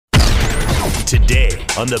today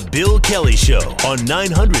on The Bill Kelly Show on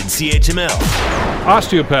 900 CHML.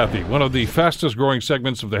 Osteopathy, one of the fastest growing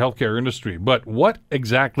segments of the healthcare industry. But what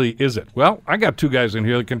exactly is it? Well, I got two guys in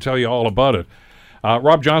here that can tell you all about it.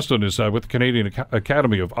 Rob Johnston is with the Canadian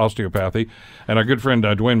Academy of Osteopathy, and our good friend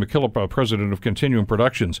Dwayne McKillop, president of Continuum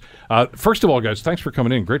Productions. First of all, guys, thanks for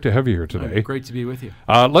coming in. Great to have you here today. Great to be with you.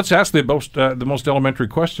 Let's ask the most elementary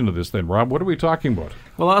question of this then, Rob. What are we talking about?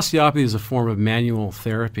 Well, osteopathy is a form of manual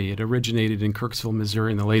therapy. It originated in Kirksville,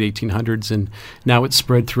 Missouri in the late 1800s, and now it's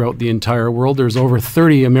spread throughout the entire world. There's over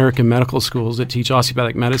 30 American medical schools that teach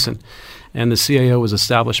osteopathic medicine. And the CAO was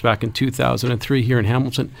established back in 2003 here in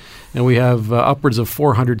Hamilton. And we have upwards of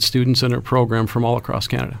 400 students in our program from all across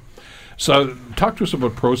Canada. So talk to us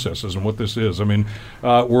about processes and what this is. I mean,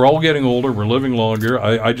 we're all getting older. We're living longer.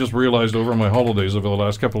 I just realized over my holidays over the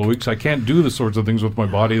last couple of weeks, I can't do the sorts of things with my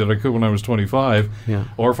body that I could when I was 25. Yeah.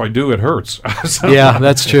 Or if I do, it hurts. Yeah,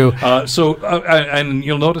 that's true. And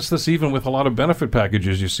you'll notice this even with a lot of benefit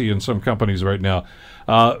packages you see in some companies right now.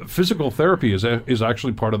 Physical therapy is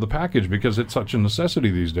actually part of the package because it's such a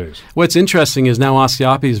necessity these days. What's interesting is now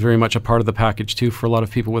osteopathy is very much a part of the package too for a lot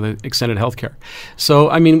of people with extended health care.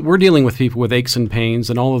 So, I mean, we're dealing with people with aches and pains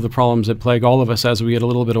and all of the problems that plague all of us as we get a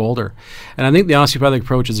little bit older. And I think the osteopathic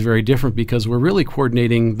approach is very different because we're really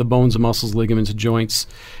coordinating the bones and muscles, ligaments, joints,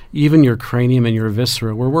 even your cranium and your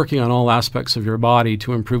viscera. We're working on all aspects of your body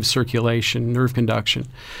to improve circulation, nerve conduction.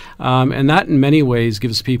 And that in many ways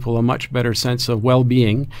gives people a much better sense of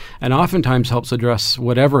well-being and oftentimes helps address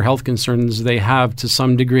whatever health concerns they have to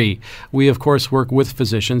some degree. We, of course, work with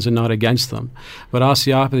physicians and not against them. But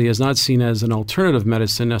osteopathy is not seen as an alternative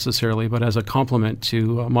medicine necessarily, but as a complement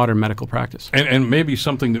to modern medical practice. And maybe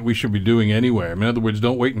something that we should be doing anyway. I mean, in other words,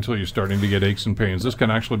 don't wait until you're starting to get aches and pains. This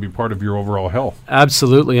can actually be part of your overall health.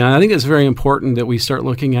 Absolutely. And I think it's very important that we start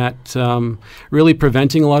looking at really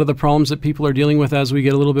preventing a lot of the problems that people are dealing with as we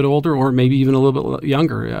get a little bit older or maybe even a little bit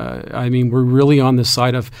younger. I mean, we're really on the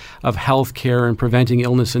side of health care and preventing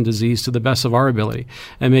illness and disease to the best of our ability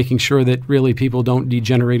and making sure that really people don't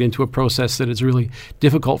degenerate into a process that is really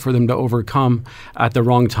difficult for them to overcome at the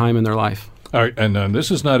wrong time in their life. All right, and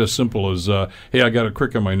this is not as simple as, hey, I got a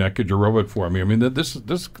crick in my neck, could you rub it for me? I mean, this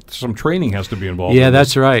some training has to be involved. Yeah,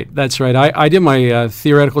 that's right. That's right. I did my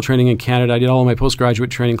theoretical training in Canada. I did all of my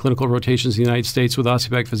postgraduate training, clinical rotations in the United States with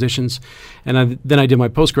osteopathic physicians, and then I did my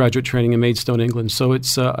postgraduate training in Maidstone, England. So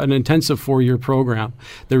it's an intensive 4-year program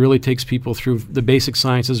that really takes people through the basic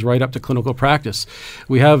sciences right up to clinical practice.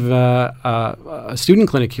 We have a student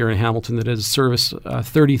clinic here in Hamilton that has serviced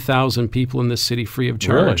 30,000 people in this city free of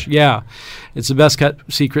charge. Really? Yeah. It's the best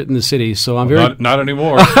kept secret in the city, so I'm very not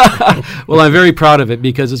anymore. Well, I'm very proud of it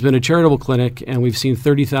because it's been a charitable clinic, and we've seen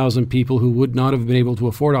 30,000 people who would not have been able to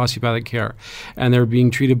afford osteopathic care, and they're being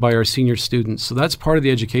treated by our senior students. So that's part of the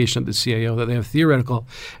education at the CAO, that they have theoretical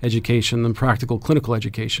education and practical clinical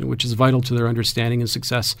education, which is vital to their understanding and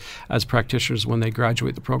success as practitioners when they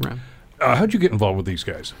graduate the program. How'd you get involved with these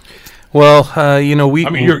guys? Well, we. I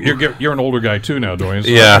mean, you're an older guy too now, Dwayne. So.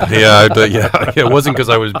 Yeah. It wasn't because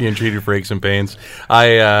I was being treated for aches and pains.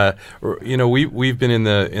 We've been in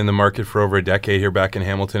the market for over a decade here back in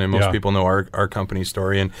Hamilton, and most people know our company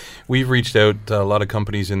story. And we've reached out. A lot of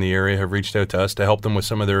companies in the area have reached out to us to help them with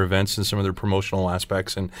some of their events and some of their promotional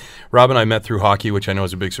aspects. And Rob and I met through hockey, which I know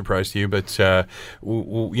is a big surprise to you, but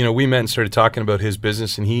we met and started talking about his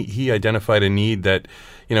business, and he identified a need that.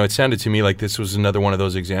 It sounded to me like this was another one of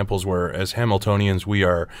those examples where, as Hamiltonians, we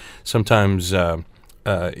are sometimes,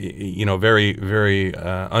 very, very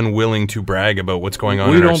unwilling to brag about what's going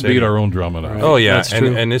on in our city. We don't beat our own drum enough. Right. Oh yeah, That's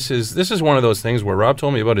true. And this is one of those things where Rob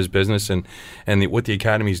told me about his business and what the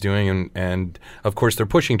academy's doing, and of course they're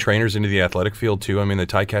pushing trainers into the athletic field too. I mean, the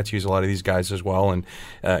Ticats use a lot of these guys as well, and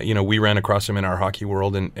we ran across them in our hockey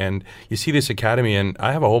world, and you see this academy, and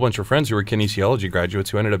I have a whole bunch of friends who are kinesiology graduates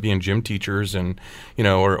who ended up being gym teachers and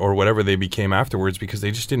or whatever they became afterwards because they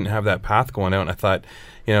just didn't have that path going out. And I thought,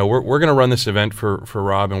 we're going to run this event for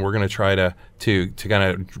Rob, and we're going to try to kind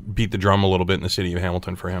of beat the drum a little bit in the city of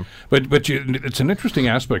Hamilton for him. But it's an interesting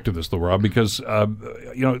aspect of this, though, Rob, because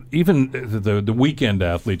even the weekend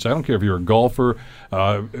athletes. I don't care if you're a golfer.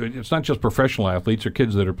 It's not just professional athletes or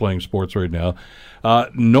kids that are playing sports right now.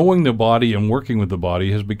 Knowing the body and working with the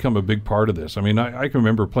body has become a big part of this. I mean, I can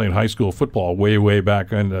remember playing high school football way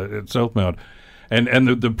back at Southmount. And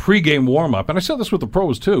the pregame warm-up, and I said this with the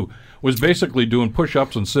pros too, was basically doing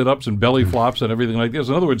push-ups and sit-ups and belly flops and everything like this.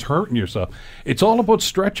 In other words, hurting yourself. It's all about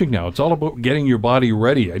stretching now. It's all about getting your body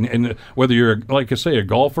ready. And whether you're, like I say, a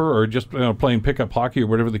golfer or just playing pickup hockey or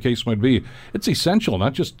whatever the case might be, it's essential,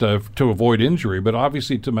 not just to avoid injury, but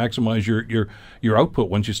obviously to maximize your output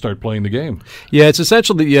once you start playing the game. Yeah, it's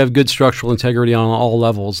essential that you have good structural integrity on all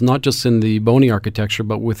levels, not just in the bony architecture,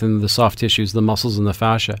 but within the soft tissues, the muscles, and the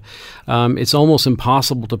fascia. It's almost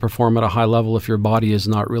impossible to perform at a high level if your body is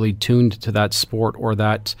not really tuned to that sport or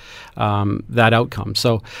that outcome.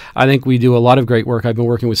 So I think we do a lot of great work. I've been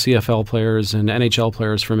working with CFL players and NHL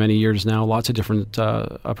players for many years now, lots of different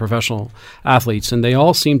professional athletes, and they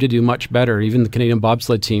all seem to do much better. Even the Canadian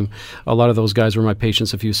bobsled team, a lot of those guys were my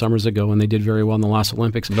patients a few summers ago, and they did very well in the last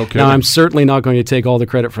Olympics. No kidding. Now, I'm certainly not going to take all the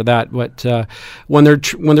credit for that, but when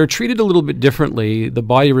they're treated a little bit differently, the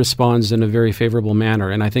body responds in a very favorable manner,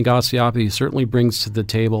 and I think osteopathy certainly brings to the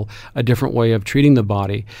table a different way of treating the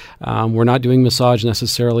body. We're not doing massage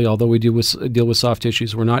necessarily, although we deal with soft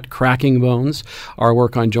tissues. We're not cracking bones. Our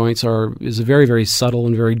work on joints is very, very subtle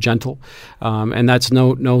and very gentle, and that's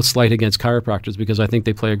no slight against chiropractors because I think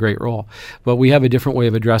they play a great role. But we have a different way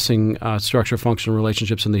of addressing structure-function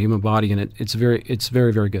relationships in the human body, and it's very,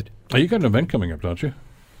 very good. You got an event coming up, don't you?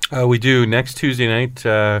 We do. Next Tuesday night,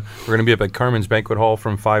 we're going to be up at Carmen's Banquet Hall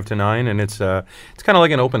from 5 to 9, and it's kind of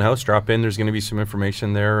like an open house. Drop in. There's going to be some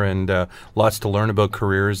information there and lots to learn about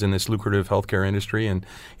careers in this lucrative healthcare industry. And,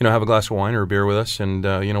 have a glass of wine or a beer with us, and,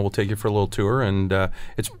 we'll take you for a little tour. And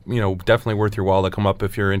it's, definitely worth your while to come up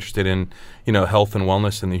if you're interested in, health and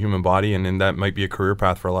wellness in the human body, and that might be a career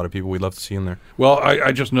path for a lot of people. We'd love to see you in there. Well,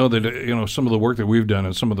 I just know that, some of the work that we've done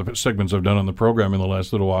and some of the segments I've done on the program in the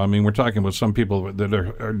last little while, I mean, we're talking with some people that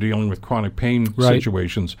are dealing with chronic pain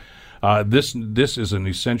situations. This is an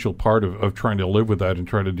essential part of trying to live with that and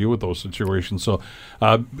try to deal with those situations. So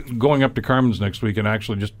going up to Carmen's next week and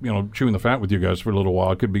actually just, chewing the fat with you guys for a little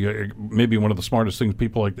while could be maybe one of the smartest things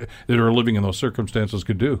people that are living in those circumstances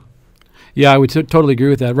could do. Yeah, I would totally agree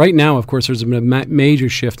with that. Right now, of course, there's been a major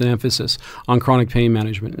shift in emphasis on chronic pain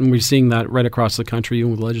management, and we're seeing that right across the country,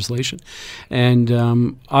 even with legislation. And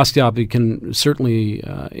osteopathy can certainly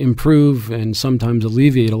improve and sometimes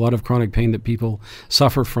alleviate a lot of chronic pain that people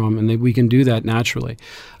suffer from, and we can do that naturally.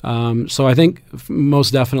 So I think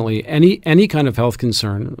most definitely any kind of health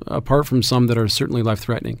concern, apart from some that are certainly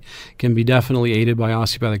life-threatening, can be definitely aided by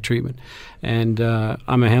osteopathic treatment. And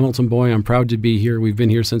I'm a Hamilton boy. I'm proud to be here. We've been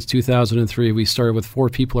here since 2003. We started with 4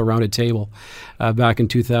 people around a table back in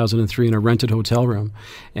 2003 in a rented hotel room.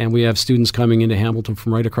 And we have students coming into Hamilton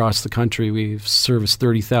from right across the country. We've serviced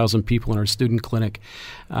 30,000 people in our student clinic.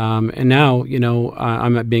 And now,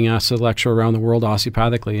 I'm being asked to lecture around the world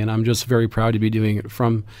osteopathically, and I'm just very proud to be doing it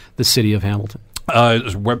from the city of Hamilton.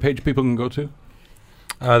 Is a webpage people can go to?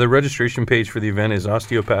 The registration page for the event is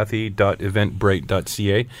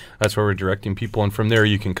osteopathy.eventbrite.ca. That's where we're directing people, and from there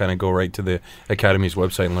you can kind of go right to the Academy's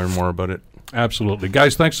website and learn more about it. Absolutely.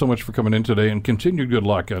 Guys, thanks so much for coming in today, and continued good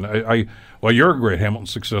luck. And well, you're a great Hamilton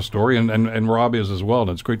success story, and Rob is as well.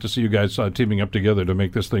 And it's great to see you guys teaming up together to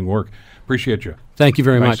make this thing work. Appreciate you. Thank you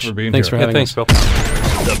very much. Thanks for being Thanks here. for having us. Bill.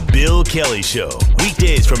 The Bill Kelly Show,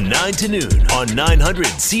 weekdays from 9 to noon on 900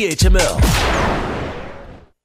 CHML.